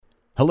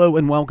Hello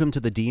and welcome to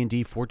the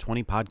D&D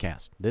 420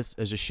 podcast. This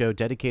is a show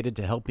dedicated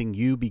to helping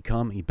you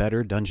become a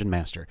better dungeon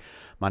master.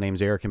 My name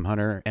is Eric M.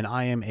 Hunter, and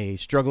I am a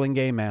struggling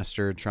game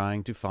master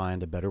trying to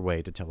find a better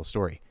way to tell a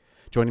story.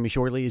 Joining me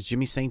shortly is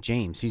Jimmy St.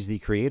 James. He's the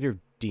creator of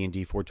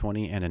D&D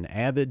 420 and an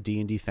avid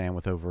D&D fan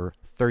with over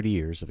 30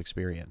 years of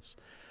experience.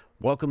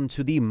 Welcome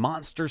to the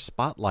Monster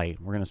Spotlight.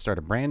 We're going to start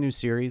a brand new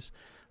series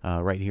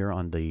right here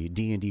on the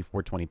D&D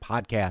 420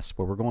 podcast,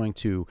 where we're going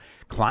to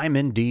climb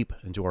in deep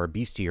into our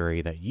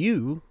bestiary that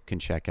you can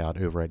check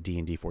out over at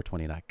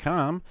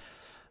dnd420.com.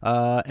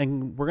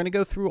 And we're going to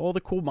go through all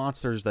the cool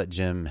monsters that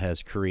Jim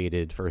has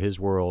created for his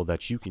world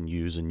that you can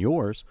use in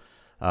yours,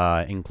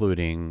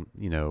 including,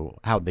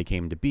 how they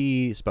came to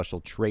be,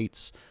 special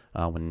traits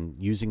when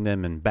using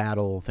them in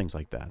battle, things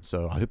like that.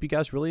 So I hope you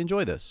guys really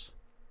enjoy this.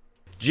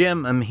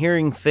 Jim, I'm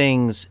hearing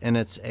things, and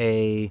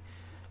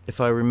if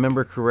I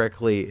remember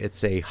correctly,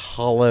 it's a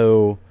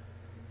hollow,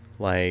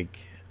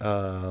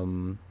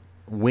 wind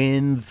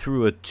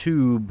through a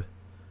tube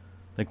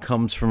that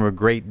comes from a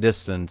great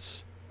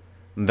distance.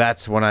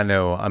 That's when I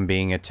know I'm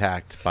being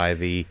attacked by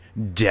the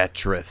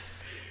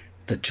Detrith.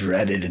 The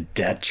dreaded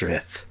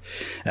Detrith.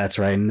 That's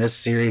right. In this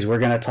series, we're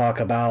going to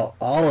talk about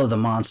all of the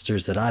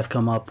monsters that I've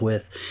come up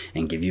with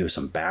and give you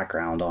some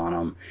background on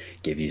them,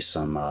 give you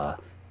some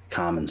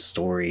common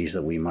stories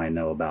that we might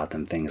know about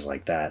them, things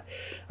like that.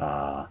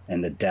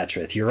 And the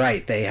Detrith, you're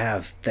right, the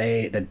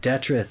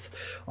Detrith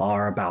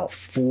are about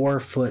 4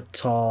 foot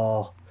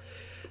tall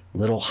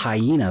little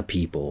hyena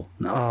people.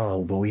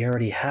 Oh, but we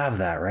already have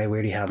that, right? We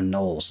already have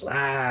gnolls.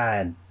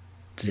 I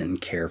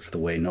didn't care for the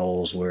way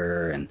gnolls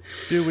were. And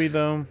do we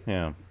though?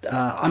 Yeah.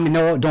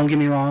 No, don't get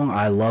me wrong,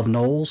 I love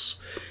gnolls,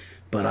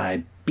 but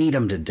I beat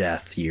them to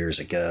death years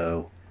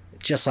ago,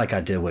 just like I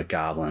did with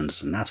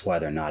goblins, and that's why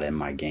they're not in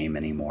my game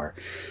anymore.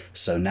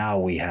 So now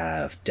we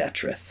have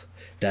Detrith.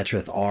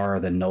 Detrith are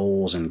the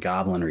gnolls and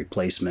goblin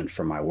replacement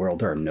for my world.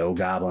 There are no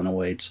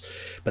goblinoids,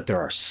 but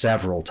there are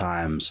several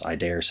times, I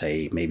dare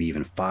say, maybe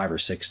even 5 or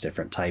 6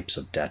 different types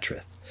of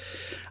Detrith.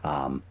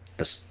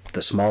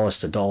 The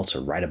smallest adults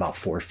are right about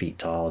 4 feet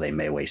tall. They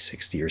may weigh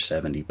 60 or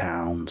 70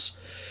 pounds.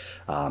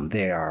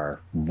 They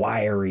are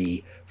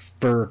wiry,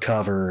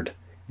 fur-covered,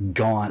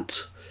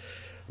 gaunt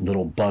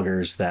little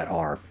buggers that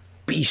are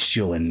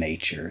bestial in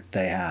nature.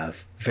 They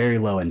have very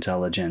low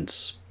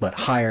intelligence, but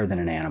higher than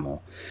an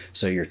animal.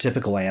 So your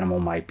typical animal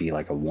might be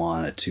like a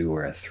 1, a 2,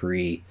 or a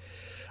 3.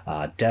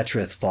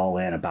 Detrith fall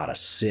in about a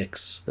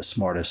 6. The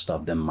smartest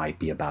of them might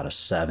be about a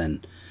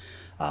 7.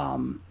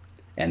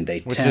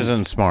 Which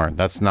isn't smart.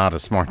 That's not a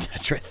smart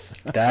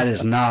Detrith. That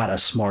is not a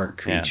smart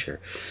creature.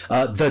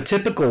 Yeah. The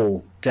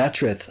typical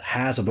Detrith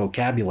has a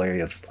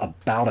vocabulary of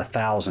about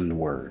 1,000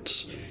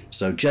 words.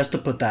 So just to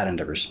put that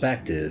into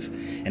perspective,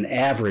 an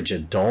average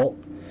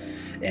adult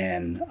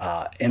in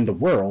the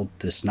world,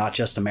 this not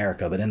just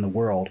America, but in the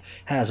world,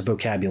 has a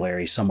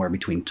vocabulary somewhere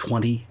between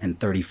 20 and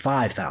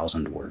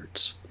 35,000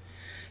 words.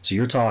 So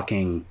you're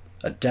talking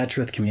a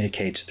Detrith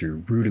communicates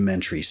through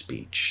rudimentary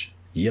speech,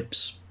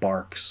 yips,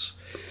 barks,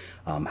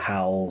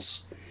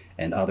 howls,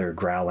 and other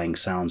growling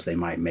sounds they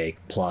might make,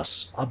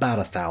 plus about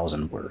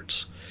 1,000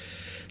 words.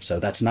 So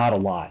that's not a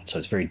lot. So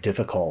it's very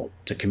difficult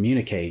to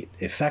communicate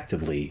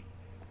effectively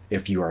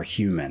if you are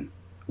human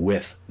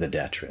with the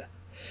Detrith.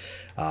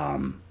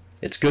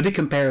 It's good to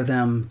compare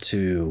them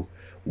to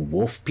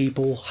wolf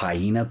people,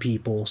 hyena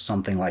people,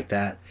 something like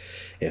that.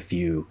 If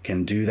you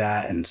can do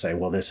that and say,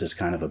 well, this is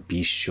kind of a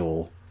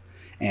bestial,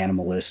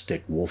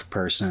 animalistic wolf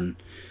person,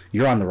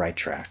 you're on the right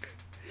track.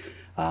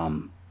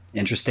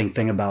 Interesting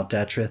thing about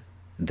Detrith,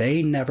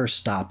 they never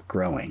stop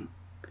growing.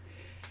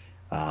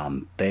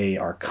 They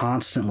are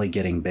constantly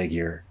getting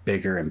bigger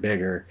and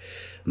bigger.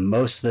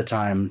 Most of the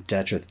time,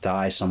 Detrith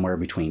die somewhere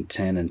between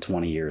 10 and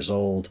 20 years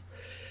old.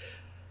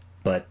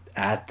 But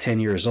at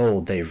 10 years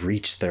old, they've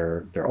reached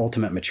their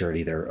ultimate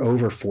maturity. They're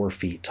over 4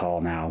 feet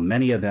tall now.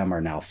 Many of them are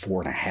now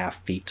 4.5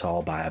 feet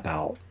tall by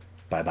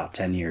about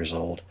 10 years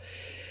old.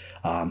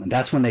 And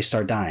that's when they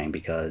start dying,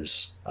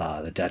 because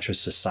the Detrith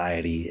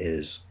society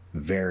is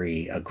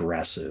very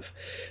aggressive.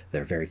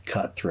 They're very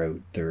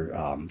cutthroat. They're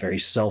very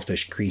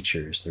selfish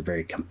creatures. They're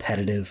very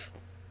competitive,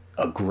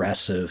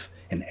 aggressive,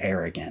 and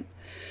arrogant.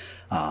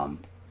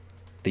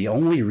 The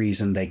only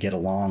reason they get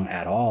along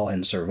at all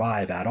and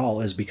survive at all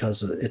is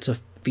because it's a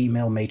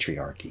female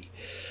matriarchy.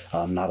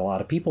 Not a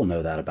lot of people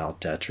know that about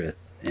Detrith.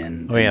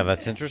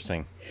 That's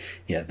interesting.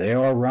 Yeah, they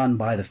are run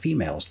by the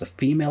females. The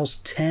females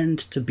tend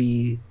to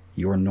be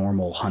your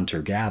normal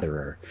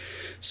hunter-gatherer.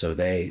 So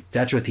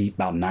Detrith eat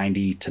about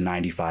 90 to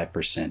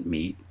 95%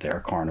 meat. They're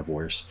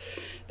carnivores.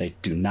 They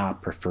do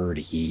not prefer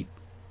to eat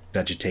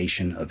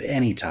vegetation of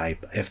any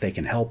type. If they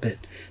can help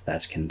it,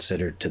 that's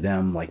considered to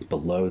them like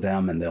below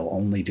them, and they'll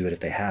only do it if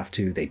they have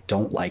to. They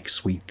don't like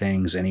sweet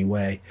things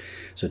anyway.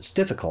 So it's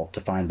difficult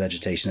to find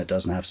vegetation that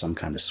doesn't have some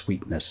kind of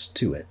sweetness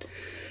to it.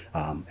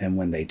 And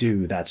when they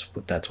do, that's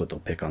what they'll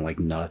pick on, like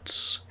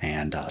nuts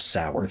and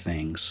sour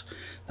things.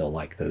 They'll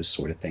like those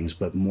sort of things,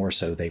 but more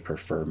so they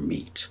prefer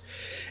meat.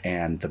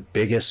 And the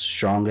biggest,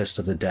 strongest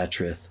of the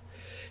Detrith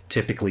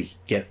typically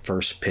get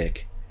first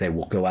pick. They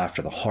will go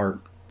after the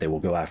heart They will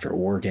go after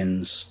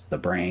organs, the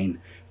brain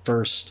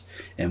first,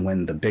 and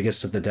when the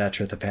biggest of the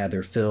Detrith have had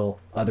their fill,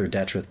 other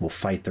Detrith will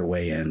fight their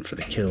way in for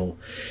the kill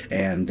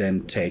and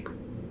then take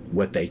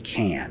what they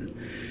can.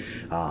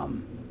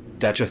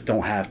 Detrith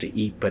don't have to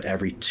eat but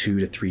every 2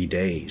 to 3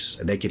 days.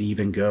 They could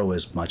even go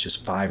as much as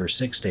 5 or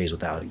 6 days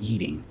without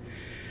eating.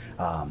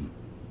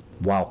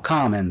 While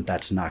common,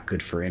 that's not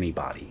good for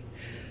anybody.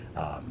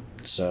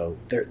 So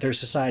their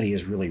society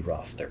is really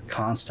rough. They're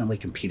constantly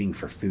competing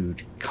for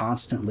food,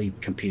 constantly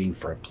competing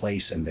for a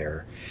place in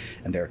their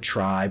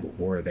tribe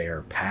or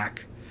their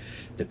pack,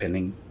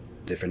 depending.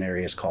 Different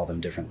areas call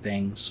them different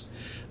things.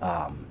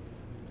 But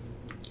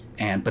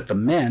the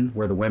men,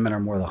 where the women are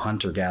more the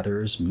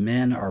hunter-gatherers,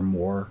 men are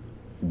more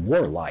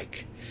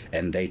warlike,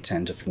 and they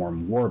tend to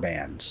form war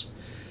bands.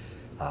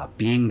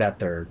 Being that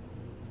their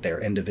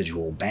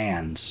individual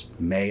bands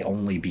may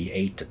only be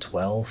 8 to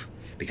 12,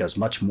 because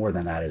much more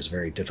than that is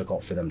very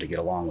difficult for them to get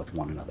along with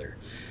one another.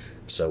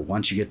 So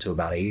once you get to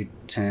about 8,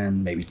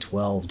 10, maybe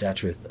 12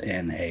 Detrith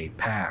in a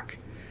pack,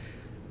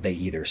 they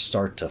either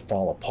start to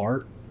fall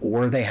apart,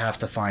 or they have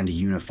to find a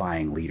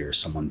unifying leader,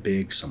 someone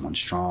big, someone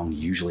strong,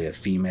 usually a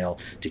female,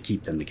 to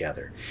keep them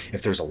together.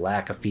 If there's a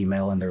lack of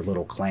female in their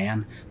little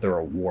clan, they're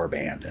a war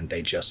band, and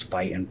they just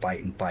fight and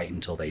fight and fight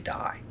until they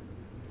die.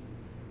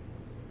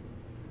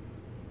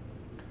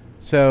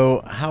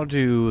 So, how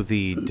do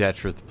the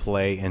Detrith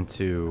play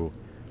into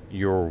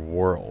your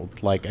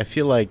world? Like, I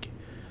feel like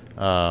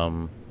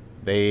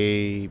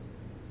they...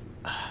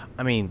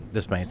 I mean,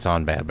 this might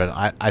sound bad,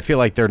 but I feel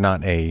like they're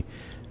not a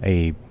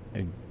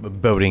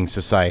boating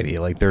society.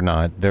 Like, they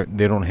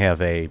don't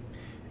have a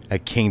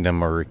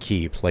kingdom or a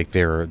keep. Like,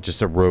 they're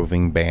just a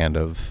roving band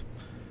of,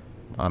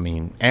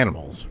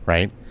 animals,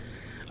 right?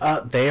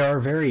 They are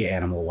very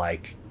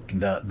animal-like.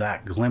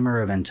 That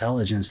glimmer of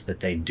intelligence that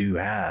they do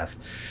have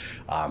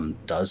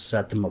does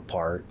set them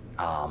apart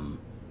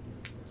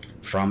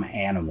from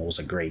animals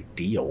a great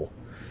deal.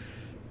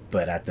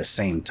 But at the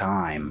same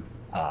time,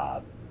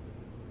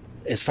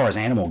 as far as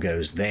animal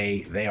goes,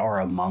 they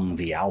are among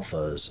the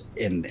alphas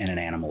in an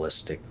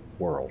animalistic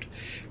world.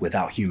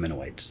 Without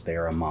humanoids,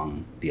 they're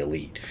among the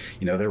elite.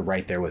 They're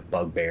right there with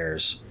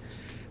bugbears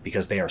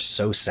because they are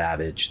so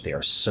savage, they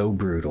are so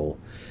brutal,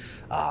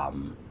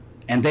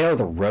 and they are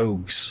the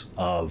rogues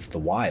of the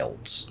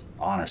wilds.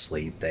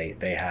 Honestly,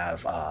 they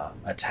have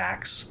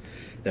attacks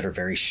that are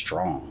very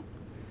strong.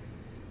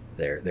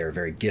 They're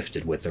very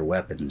gifted with their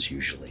weapons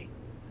usually.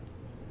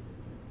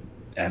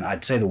 And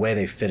I'd say the way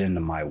they fit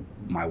into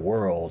my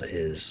world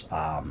is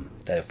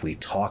that if we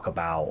talk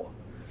about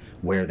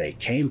where they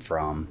came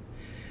from,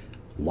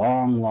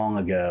 long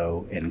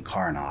ago in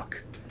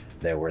Karnak,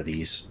 there were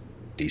these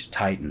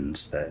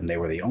titans and they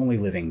were the only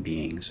living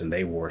beings, and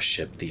they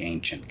worshipped the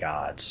ancient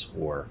gods,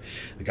 or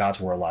the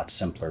gods were a lot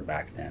simpler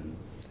back then.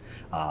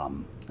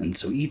 And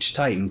so each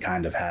titan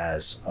kind of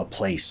has a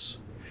place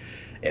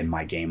in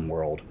my game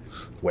world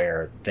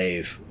where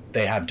they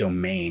have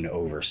domain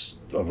over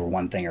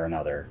one thing or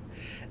another.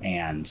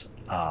 And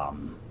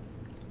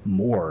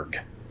Morg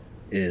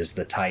is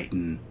the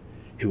titan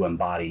who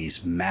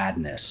embodies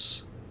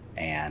madness,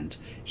 and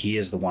he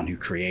is the one who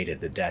created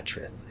the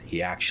Detrith.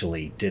 He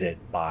actually did it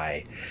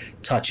by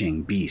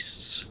touching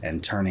beasts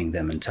and turning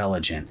them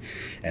intelligent,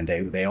 and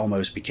they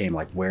almost became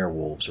like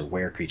werewolves or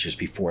were-creatures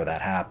before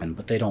that happened,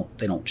 but they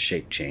don't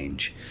shape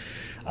change.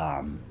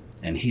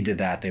 And he did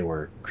that. They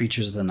were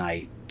creatures of the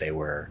night. They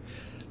were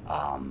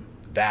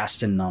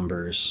vast in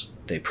numbers.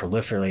 They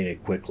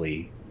proliferated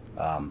quickly.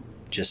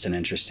 Just an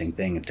interesting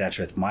thing, a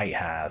Detrith might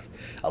have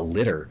a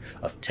litter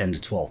of 10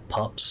 to 12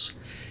 pups.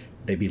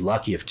 They'd be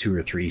lucky if 2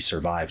 or 3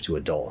 survive to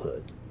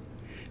adulthood,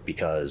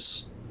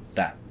 because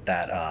that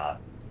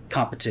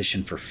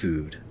competition for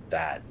food,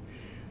 that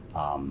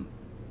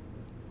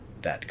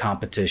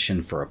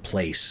competition for a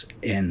place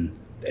in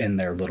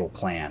their little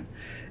clan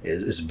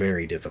is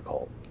very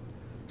difficult.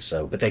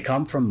 So, but they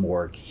come from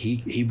Morg.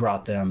 He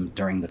brought them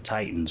during the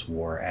Titans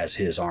War as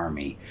his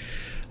army,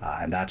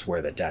 and that's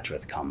where the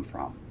Detrith come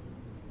from.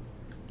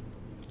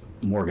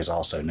 Morg is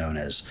also known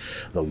as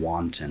the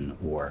Wanton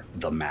or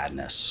the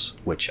Madness,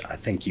 which I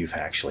think you've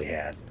actually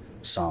had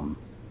some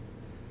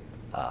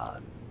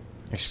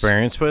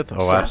experience with.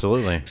 Oh,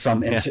 absolutely.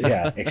 Some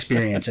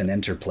experience and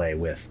interplay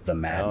with the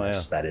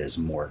madness that is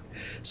Morg.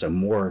 So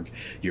Morg,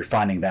 you're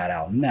finding that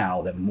out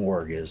now, that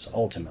Morg is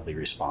ultimately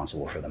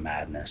responsible for the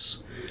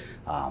madness,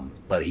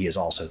 but he is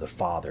also the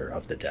father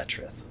of the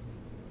Detrith.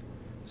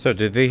 So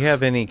did they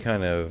have any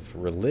kind of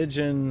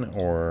religion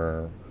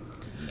or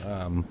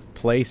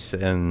place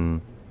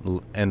in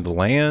the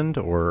land,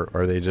 or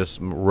are they just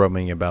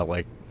roaming about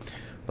like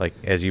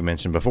as you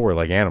mentioned before,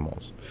 like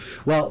animals?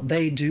 Well,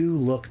 they do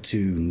look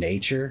to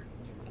nature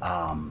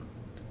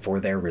for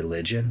their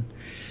religion,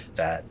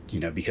 that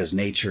because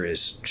nature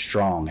is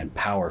strong and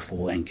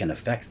powerful and can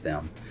affect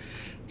them.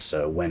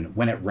 So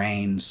when it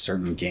rains,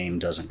 certain game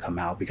doesn't come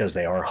out, because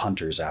they are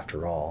hunters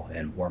after all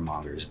and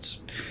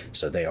warmongers.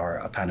 So they are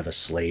a kind of a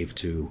slave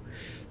to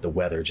the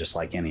weather, just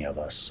like any of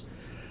us.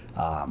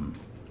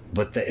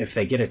 But if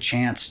they get a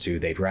chance to,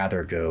 they'd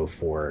rather go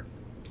for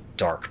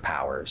dark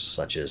powers,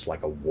 such as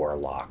like a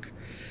warlock.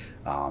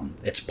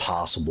 It's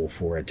possible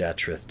for a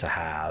Detrith to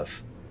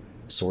have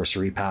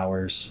sorcery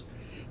powers,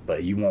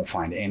 but you won't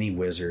find any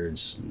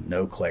wizards,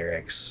 no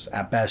clerics.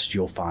 At best,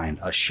 you'll find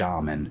a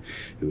shaman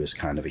who is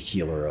kind of a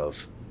healer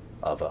of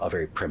a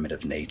very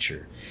primitive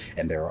nature.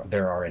 And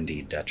there are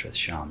indeed Detrith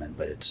shaman,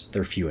 but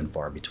they're few and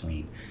far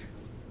between.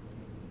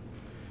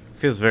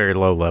 Feels very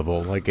low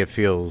level. Like it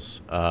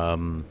feels.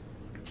 I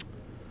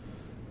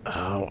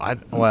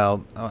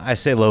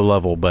say low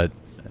level, but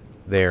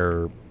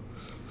they're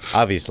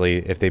obviously,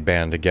 if they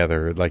band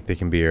together, like they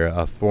can be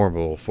a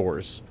formidable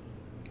force.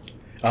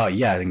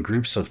 Yeah, in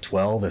groups of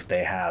 12, if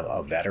they have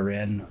a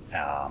veteran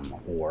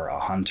or a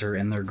hunter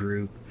in their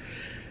group,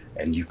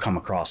 and you come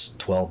across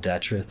 12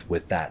 Detrith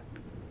with that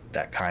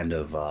kind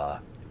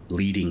of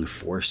leading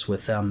force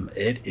with them,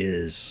 it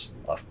is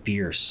a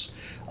fierce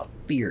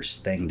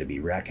thing to be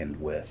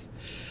reckoned with.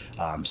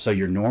 So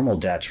your normal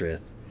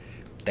Detrith,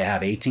 they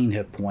have 18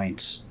 hit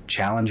points,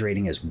 challenge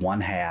rating is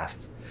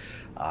 1/2,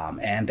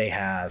 and they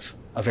have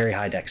a very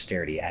high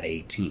dexterity at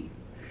 18.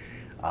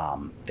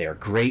 They are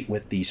great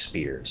with these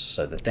spears.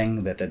 So the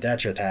thing that the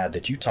Detrith have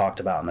that you talked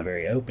about in the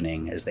very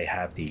opening is they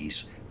have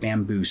these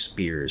bamboo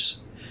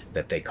spears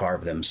that they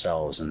carve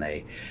themselves, and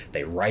they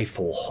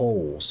rifle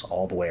holes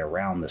all the way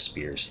around the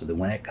spear so that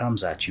when it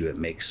comes at you, it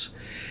makes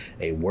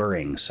a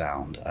whirring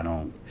sound.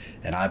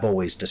 And I've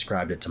always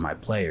described it to my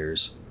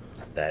players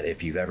that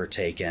if you've ever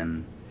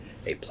taken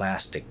a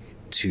plastic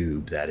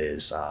tube that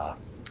is,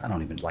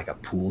 like a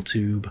pool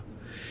tube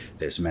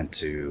that's meant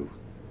to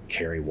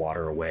carry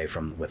water away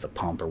with a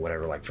pump or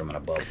whatever, like from an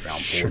above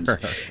ground pool. Sure.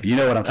 You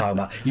know what I'm talking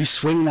about. You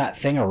swing that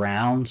thing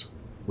around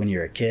when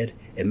you're a kid,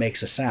 it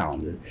makes a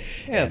sound.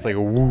 Yeah, it's like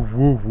a woo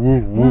woo woo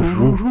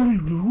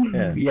woo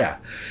woo. Yeah.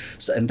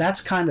 So, and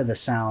that's kind of the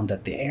sound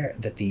that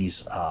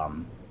these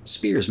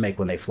spears make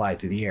when they fly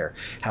through the air.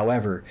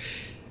 However,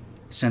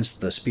 since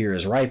the spear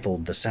is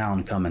rifled, the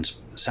sound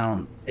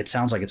it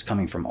sounds like it's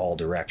coming from all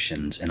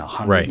directions in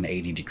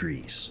 180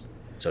 degrees.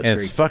 So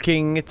it's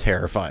fucking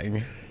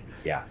terrifying.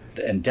 Yeah.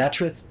 And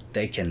Detrith,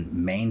 they can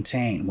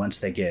maintain once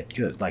they get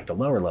good, like the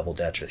lower level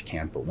Detrith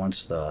can't, but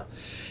once the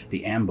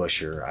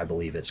Ambusher, I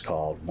believe it's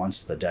called,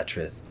 once the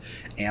Detrith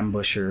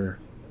Ambusher,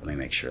 let me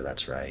make sure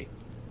that's right,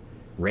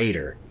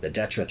 Raider, the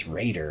Detrith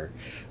Raider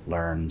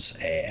learns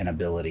an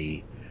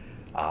ability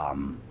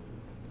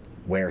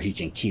where he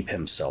can keep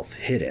himself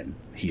hidden.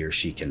 He or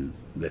she can,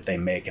 if they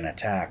make an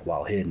attack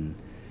while hidden,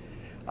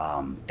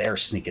 their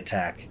sneak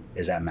attack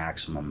is at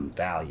maximum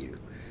value.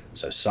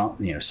 So some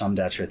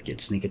Detrith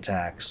get sneak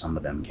attack, some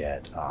of them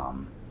get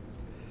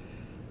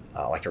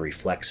like a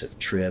reflexive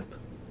trip.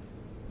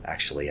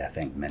 Actually, I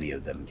think many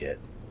of them get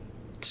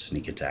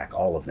sneak attack.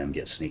 All of them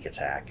get sneak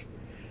attack.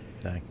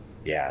 Dang.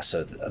 Yeah,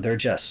 so they're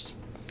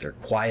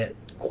quiet,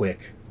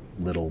 quick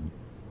little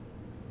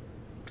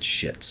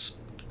shits.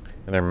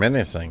 And they're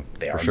menacing.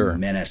 They are sure.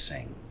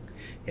 menacing.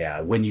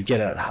 Yeah, when they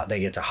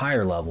get to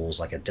higher levels,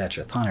 like a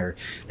Detrith Hunter,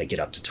 they get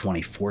up to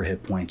 24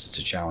 hit points. It's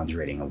a challenge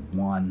rating of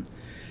 1.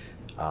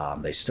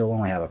 They still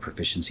only have a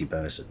proficiency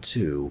bonus of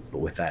 2, but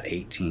with that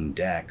 18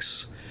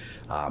 dex,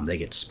 they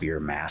get Spear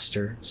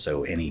Master.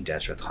 So any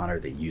Detrith Hunter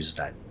that uses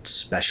that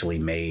specially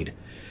made,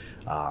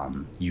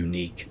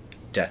 unique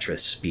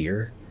Detrith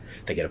Spear,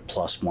 they get a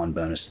 +1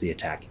 bonus to the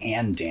attack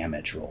and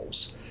damage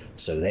rolls.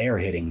 So they are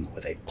hitting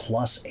with a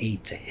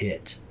 +8 to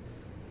hit.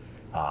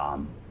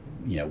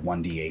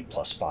 1d8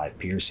 +5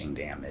 piercing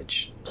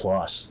damage,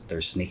 plus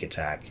their sneak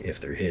attack if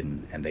they're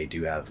hidden, and they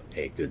do have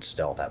a good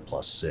stealth at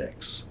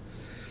 +6.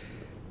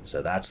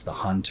 So that's the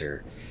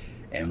Hunter.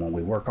 And when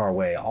we work our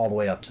way all the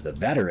way up to the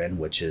Veteran,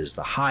 which is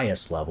the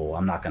highest level,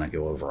 I'm not going to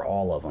go over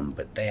all of them,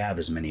 but they have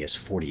as many as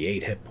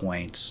 48 hit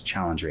points,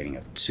 challenge rating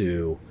of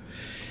 2.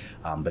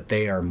 But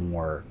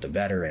the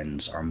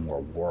Veterans are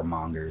more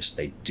warmongers.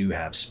 They do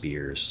have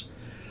spears,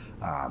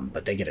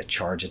 but they get a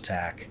charge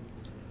attack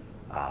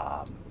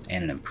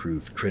and an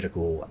improved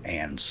critical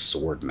and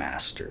Sword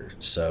Master.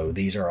 So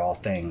these are all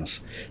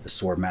things. The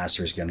Sword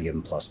Master is going to give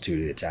them +2 to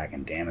the attack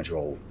and damage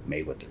roll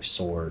made with their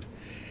sword.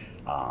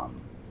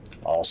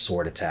 All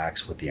sword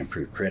attacks with the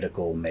improved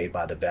critical made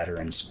by the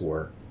Veteran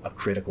score a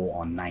critical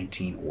on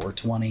 19 or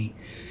 20,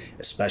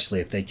 especially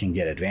if they can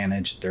get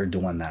advantage. They're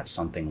doing that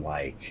something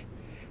like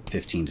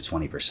 15 to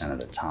 20% of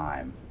the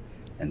time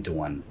and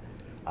doing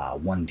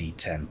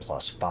 1d10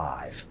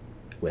 +5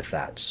 with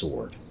that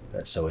sword.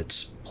 So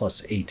it's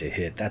 +8 to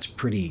hit. That's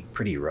pretty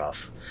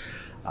rough.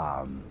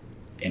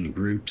 In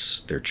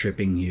groups, they're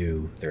tripping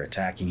you, they're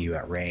attacking you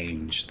at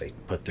range, they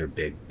put their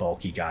big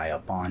bulky guy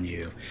up on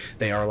you.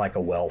 They are like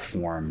a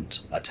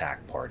well-formed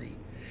attack party.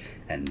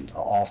 And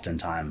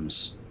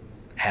oftentimes,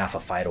 half a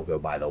fight will go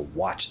by, they'll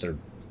watch their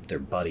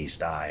buddies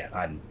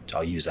die.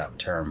 I'll use that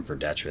term for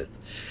Detrith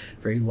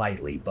very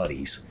lightly,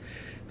 buddies.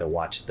 They'll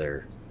watch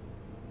their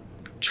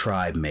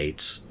tribe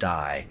mates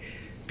die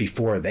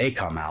before they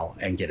come out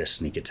and get a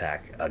sneak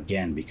attack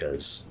again,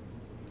 because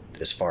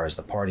as far as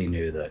the party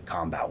knew, the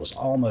combat was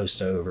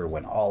almost over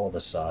when all of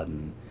a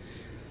sudden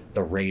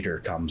the Raider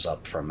comes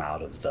up from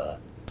out of the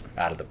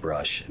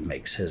brush and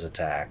makes his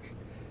attack,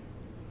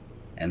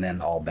 and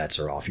then all bets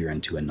are off. You're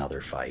into another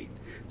fight.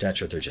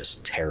 Detrith are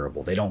just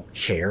terrible. They don't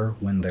care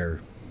when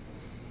their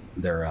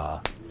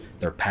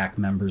pack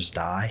members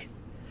die.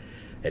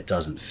 It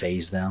doesn't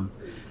faze them.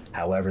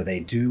 However, they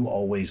do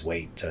always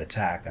wait to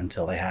attack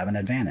until they have an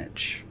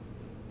advantage.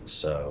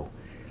 So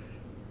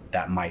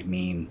that might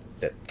mean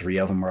that 3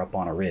 of them are up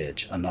on a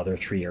ridge, another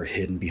 3 are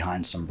hidden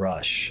behind some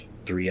brush,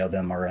 3 of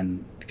them are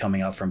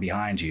coming up from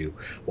behind you,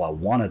 while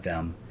 1 of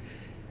them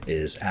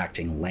is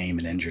acting lame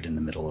and injured in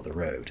the middle of the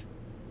road,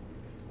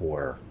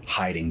 or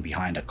hiding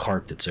behind a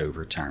cart that's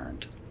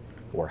overturned,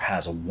 or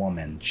has a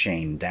woman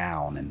chained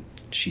down and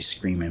she's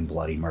screaming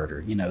bloody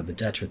murder. The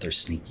Detrith are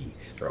sneaky.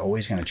 They're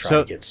always going to try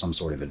to get some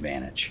sort of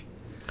advantage.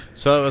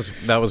 So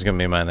that was going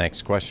to be my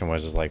next question,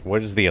 was just like,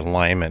 what is the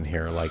alignment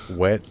here? Like,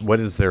 what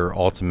is their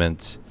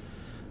ultimate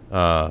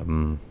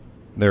goal?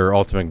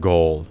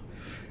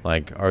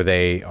 Like, are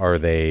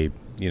they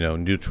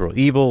neutral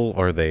evil?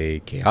 Are they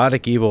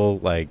chaotic evil?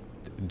 Like,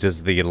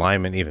 does the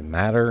alignment even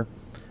matter?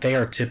 They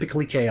are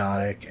typically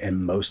chaotic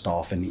and most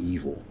often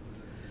evil.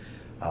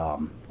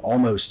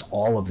 Almost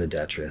all of the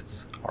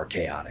Detrith are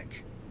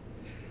chaotic.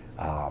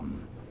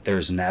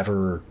 There's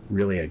never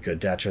really a good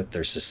Detrith.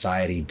 Their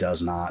society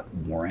does not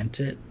warrant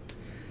it.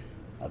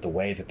 The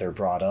way that they're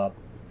brought up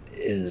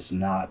is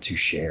not to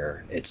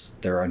share.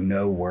 There are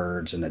no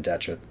words in the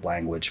Detrith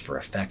language for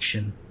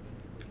affection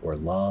or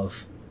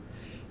love.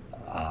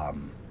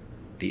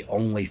 The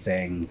only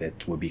thing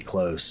that would be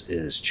close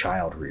is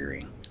child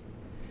rearing,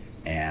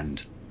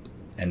 and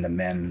the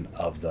men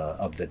of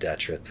the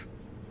Detrith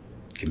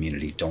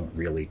community don't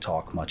really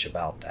talk much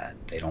about that.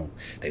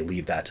 They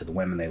leave that to the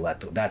women.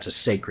 That's a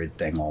sacred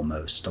thing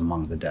almost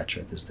among the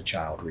Detrith, is the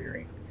child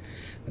rearing.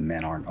 The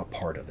men aren't a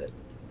part of it.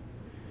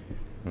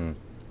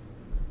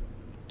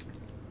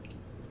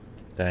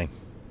 Dang.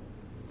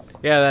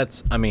 Yeah,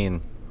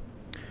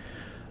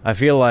 I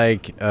feel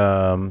like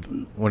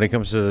when it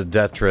comes to the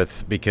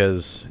Detrith,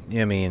 because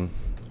when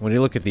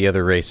you look at the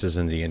other races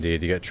in D&D,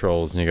 you got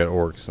trolls and you got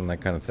orcs and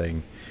that kind of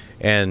thing,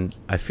 and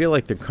I feel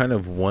like they're kind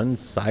of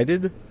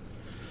one-sided.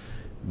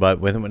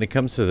 But when it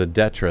comes to the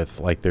Detrith,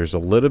 like, there's a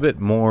little bit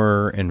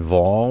more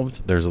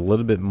involved. There's a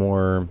little bit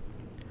more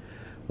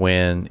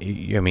when,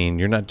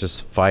 you're not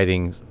just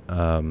fighting,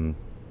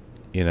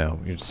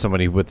 you're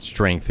somebody with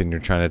strength and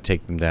you're trying to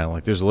take them down.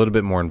 Like, there's a little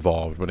bit more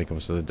involved when it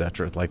comes to the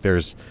Detrith. Like,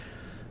 there's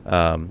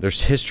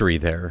history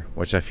there,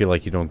 which I feel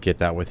like you don't get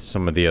that with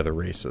some of the other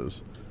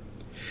races.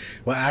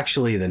 Well,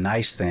 actually, the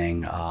nice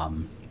thing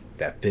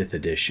that 5th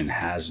edition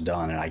has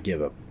done, and I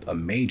give a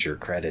major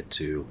credit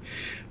to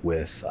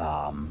with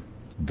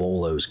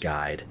Volo's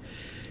guide,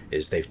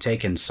 is they've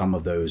taken some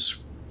of those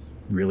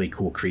really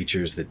cool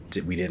creatures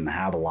that we didn't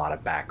have a lot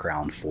of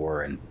background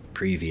for in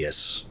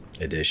previous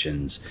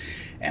editions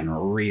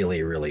and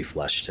really, really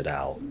fleshed it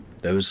out.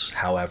 Those,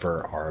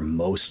 however, are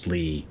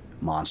mostly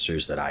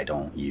monsters that I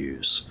don't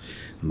use.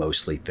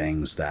 Mostly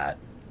things that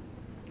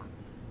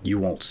you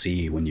won't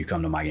see when you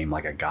come to my game,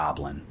 like a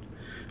goblin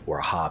or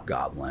a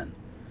hobgoblin.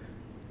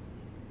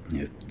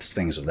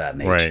 Things of that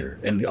nature.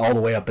 Right. And all the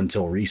way up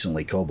until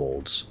recently,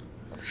 kobolds.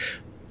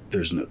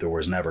 There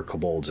was never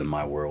kobolds in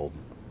my world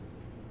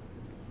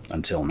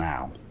until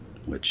now,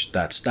 which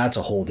that's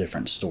a whole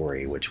different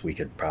story, which we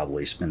could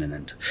probably spin it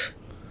into.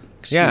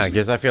 Yeah,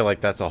 because I feel like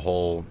that's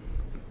new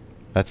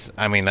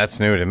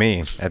to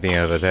me at the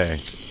end of the day.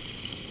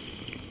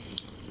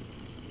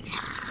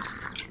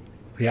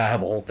 Yeah, I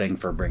have a whole thing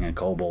for bringing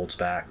kobolds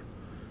back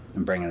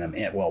and bringing them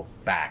into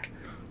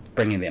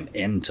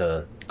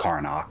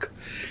Karnak.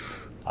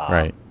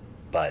 Right.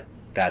 But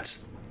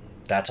that's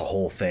a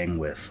whole thing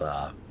with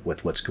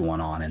what's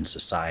going on in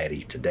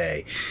society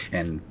today.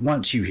 And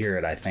once you hear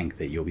it, I think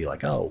that you'll be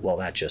like, oh, well,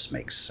 that just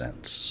makes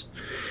sense.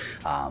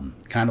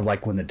 Kind of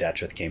like when the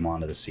Detrith came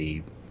onto the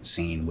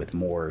scene with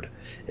Mord.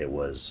 It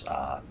was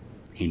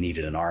he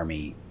needed an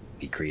army.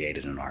 He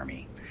created an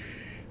army.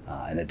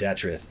 And the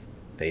Detrith,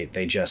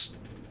 they just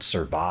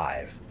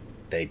survive.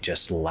 They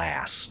just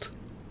last.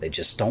 They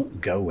just don't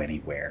go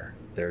anywhere.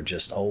 They're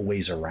just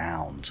always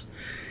around.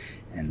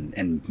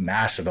 And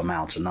massive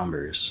amounts of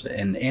numbers.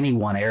 In any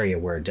one area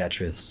where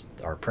Detriths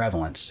are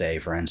prevalent, say,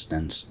 for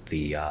instance,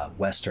 the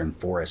western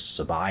forests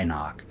of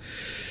Ainok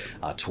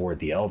toward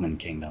the Elven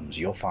Kingdoms,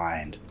 you'll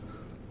find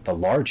the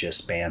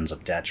largest bands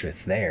of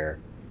Detrith there,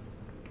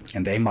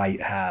 and they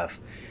might have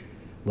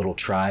little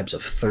tribes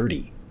of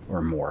 30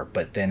 or more,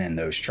 but then in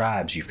those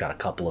tribes, you've got a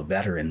couple of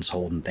veterans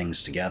holding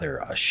things together,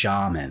 a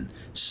shaman,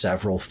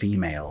 several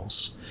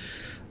females,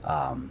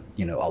 a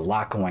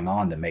lot going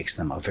on that makes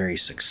them a very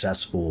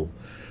successful,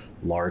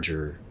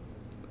 larger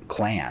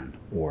clan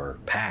or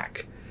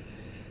pack.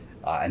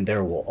 And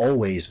there will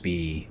always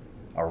be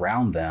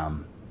around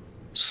them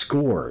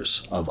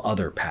scores of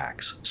other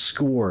packs,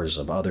 scores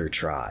of other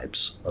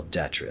tribes of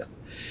Detrith,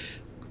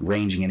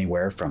 ranging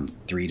anywhere from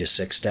 3 to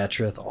 6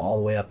 Detrith all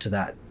the way up to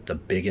the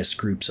biggest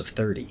groups of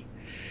 30.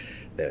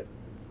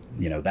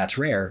 That's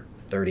rare.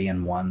 30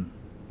 in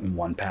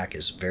one pack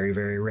is very,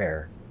 very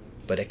rare,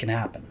 but it can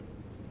happen.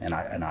 And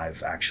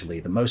I've actually,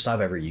 the most I've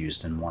ever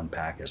used in one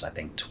pack is, I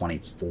think,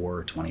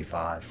 24,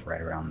 25,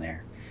 right around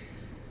there.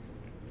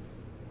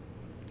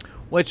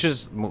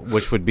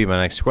 which would be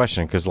my next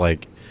question, because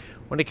like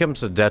when it comes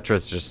to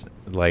Detrith just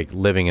like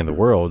living in the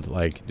world,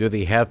 like do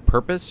they have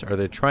purpose? Are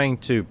they trying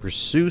to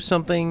pursue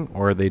something,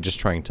 or are they just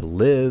trying to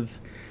live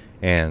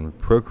and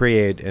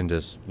procreate and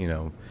just, you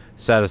know,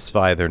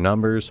 satisfy their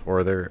numbers,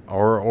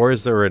 or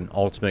is there an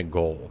ultimate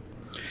goal?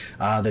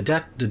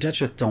 The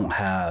Detrith don't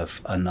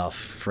have enough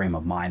frame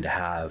of mind to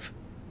have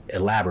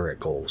elaborate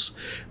goals.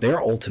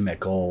 Their ultimate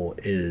goal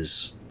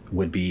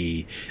would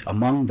be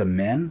among the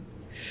men.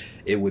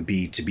 It would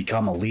be to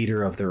become a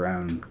leader of their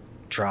own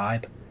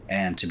tribe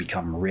and to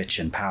become rich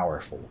and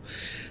powerful.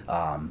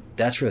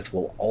 Detrith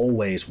will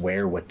always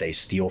wear what they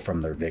steal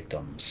from their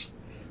victims.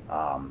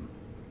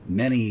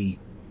 Many,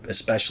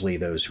 especially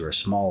those who are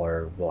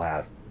smaller, will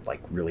have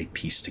like really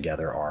pieced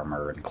together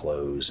armor and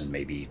clothes and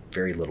maybe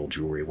very little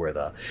jewelry,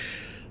 where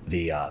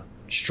the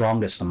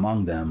strongest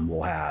among them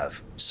will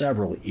have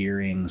several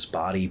earrings,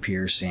 body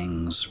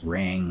piercings,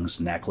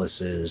 rings,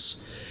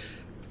 necklaces,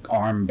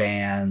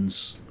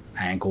 armbands,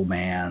 ankle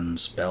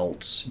bands,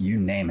 belts, you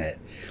name it.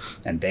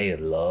 And they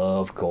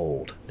love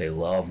gold. They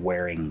love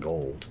wearing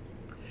gold.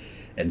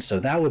 And so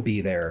that would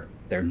be their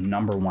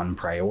number one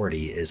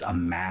priority, is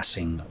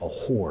amassing a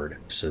hoard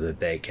so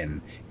that they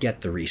can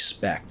get the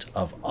respect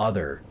of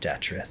other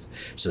Detrith,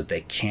 so that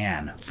they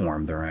can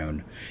form their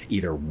own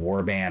either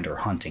warband or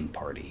hunting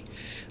party.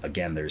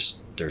 Again,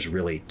 there's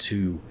really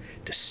two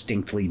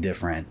distinctly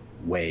different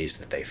ways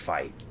that they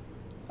fight.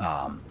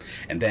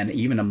 And then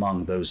even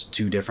among those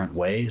two different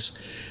ways,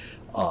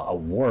 a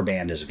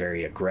warband is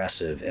very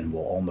aggressive and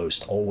will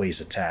almost always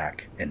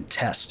attack and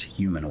test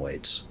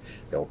humanoids.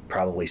 They'll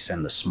probably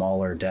send the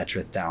smaller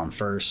Detrith down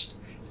first,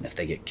 and if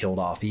they get killed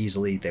off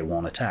easily, they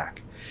won't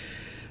attack.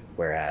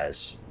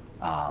 Whereas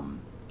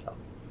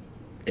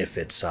if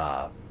it's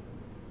a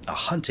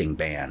hunting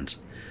band,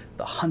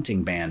 the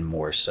hunting band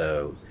more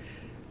so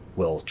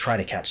will try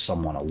to catch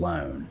someone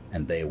alone,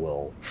 and they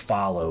will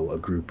follow a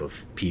group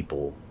of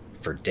people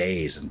for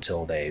days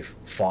until they've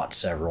fought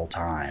several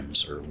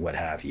times or what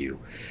have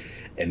you,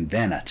 and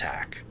then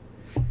attack.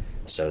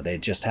 So they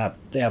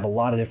have a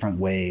lot of different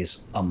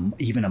ways,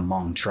 even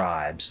among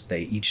tribes.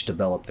 They each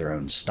develop their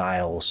own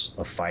styles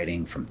of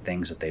fighting from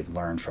things that they've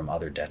learned from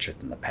other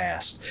Detrith in the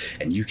past.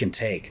 And you can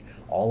take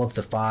all of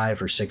the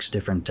 5 or 6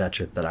 different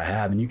Detrith that I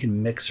have, and you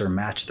can mix or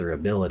match their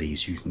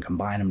abilities. You can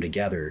combine them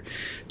together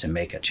to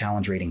make a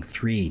challenge rating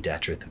 3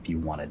 Detrith if you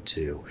wanted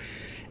to,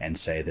 and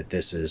say that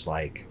this is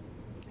like,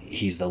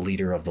 he's the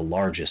leader of the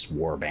largest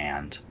war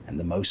band and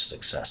the most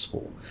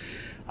successful.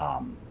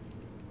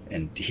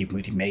 And he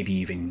maybe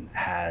even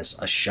has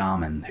a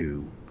shaman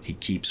who he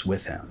keeps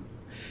with him.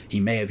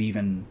 He may have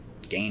even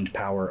gained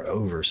power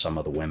over some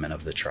of the women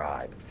of the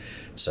tribe.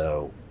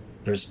 So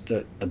there's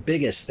the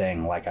biggest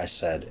thing, like I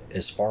said,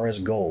 as far as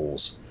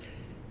goals,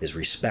 is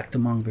respect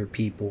among their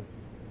people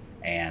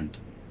and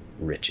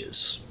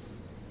riches.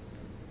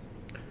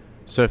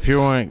 So if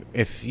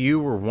you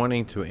were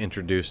wanting to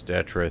introduce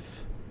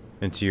Detrith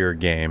into your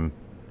game,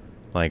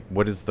 like,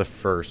 what is the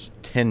first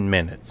 10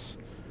 minutes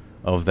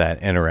of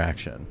that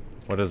interaction?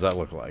 What does that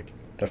look like?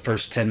 The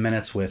first 10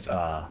 minutes with,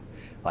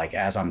 like,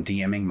 as I'm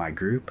DMing my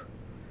group?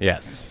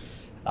 Yes.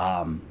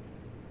 Often,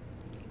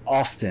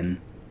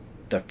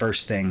 the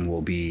first thing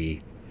will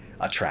be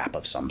a trap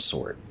of some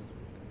sort.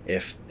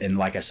 And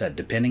like I said,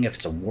 depending if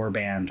it's a war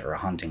band or a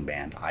hunting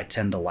band, I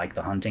tend to like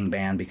the hunting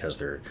band because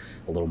they're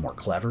a little more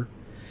clever.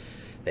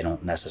 They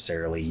don't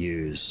necessarily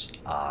use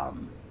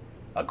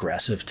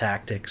aggressive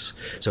tactics.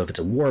 So if it's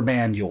a war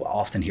band, you'll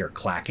often hear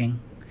clacking,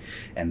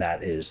 and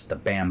that is the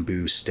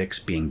bamboo sticks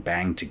being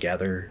banged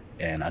together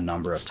in a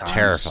number of times.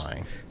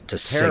 Terrifying. To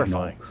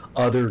signal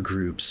other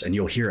groups, and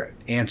you'll hear it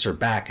answer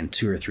back in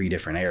 2 or 3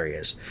 different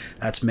areas.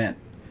 That's meant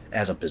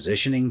as a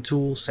positioning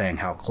tool, saying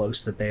how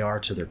close that they are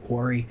to their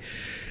quarry,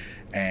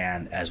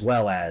 and as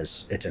well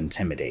as it's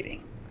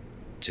intimidating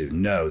to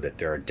know that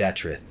there are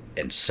Detrith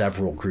in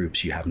several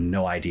groups. You have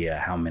no idea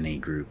how many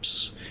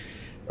groups,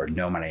 or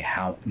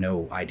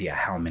no idea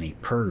how many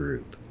per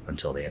group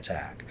until they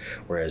attack.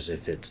 Whereas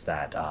if it's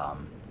that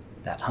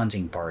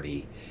hunting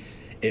party,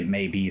 it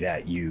may be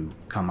that you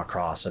come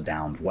across a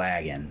downed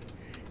wagon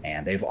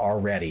and they've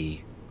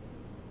already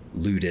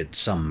looted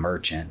some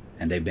merchant,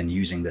 and they've been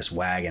using this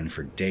wagon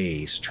for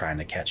days trying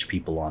to catch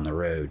people on the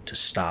road to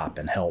stop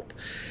and help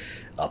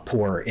a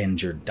poor,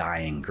 injured,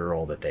 dying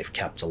girl that they've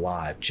kept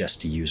alive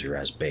just to use her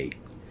as bait.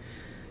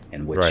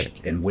 In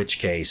which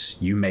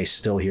case you may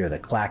still hear the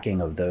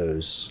clacking of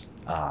those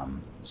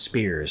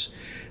spears,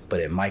 but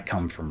it might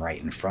come from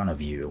right in front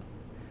of you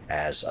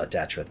as a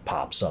Detrith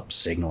pops up,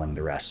 signaling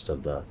the rest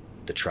of the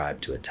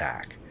tribe to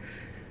attack.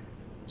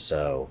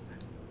 So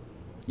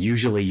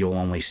usually you'll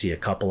only see a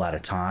couple at a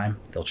time.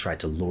 They'll try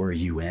to lure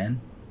you in,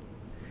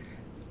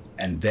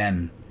 and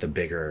then the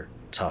bigger,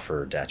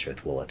 tougher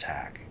Detrith will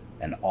attack,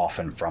 and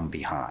often from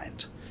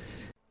behind.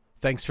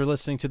 Thanks for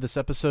listening to this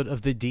episode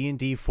of the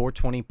D&D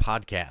 420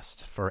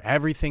 podcast. For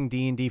everything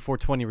D&D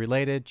 420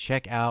 related,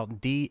 check out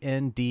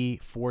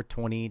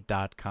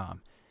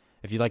dnd420.com.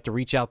 If you'd like to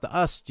reach out to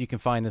us, you can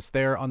find us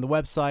there on the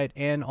website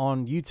and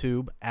on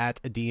YouTube at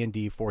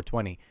D&D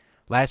 420.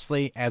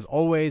 Lastly, as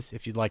always,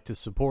 if you'd like to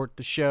support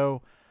the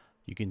show,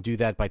 you can do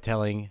that by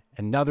telling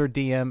another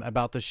DM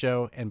about the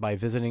show and by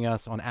visiting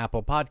us on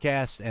Apple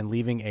Podcasts and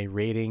leaving a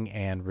rating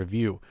and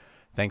review.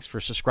 Thanks for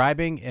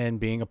subscribing and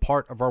being a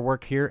part of our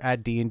work here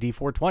at D&D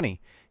 420.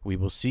 We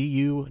will see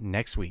you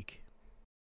next week.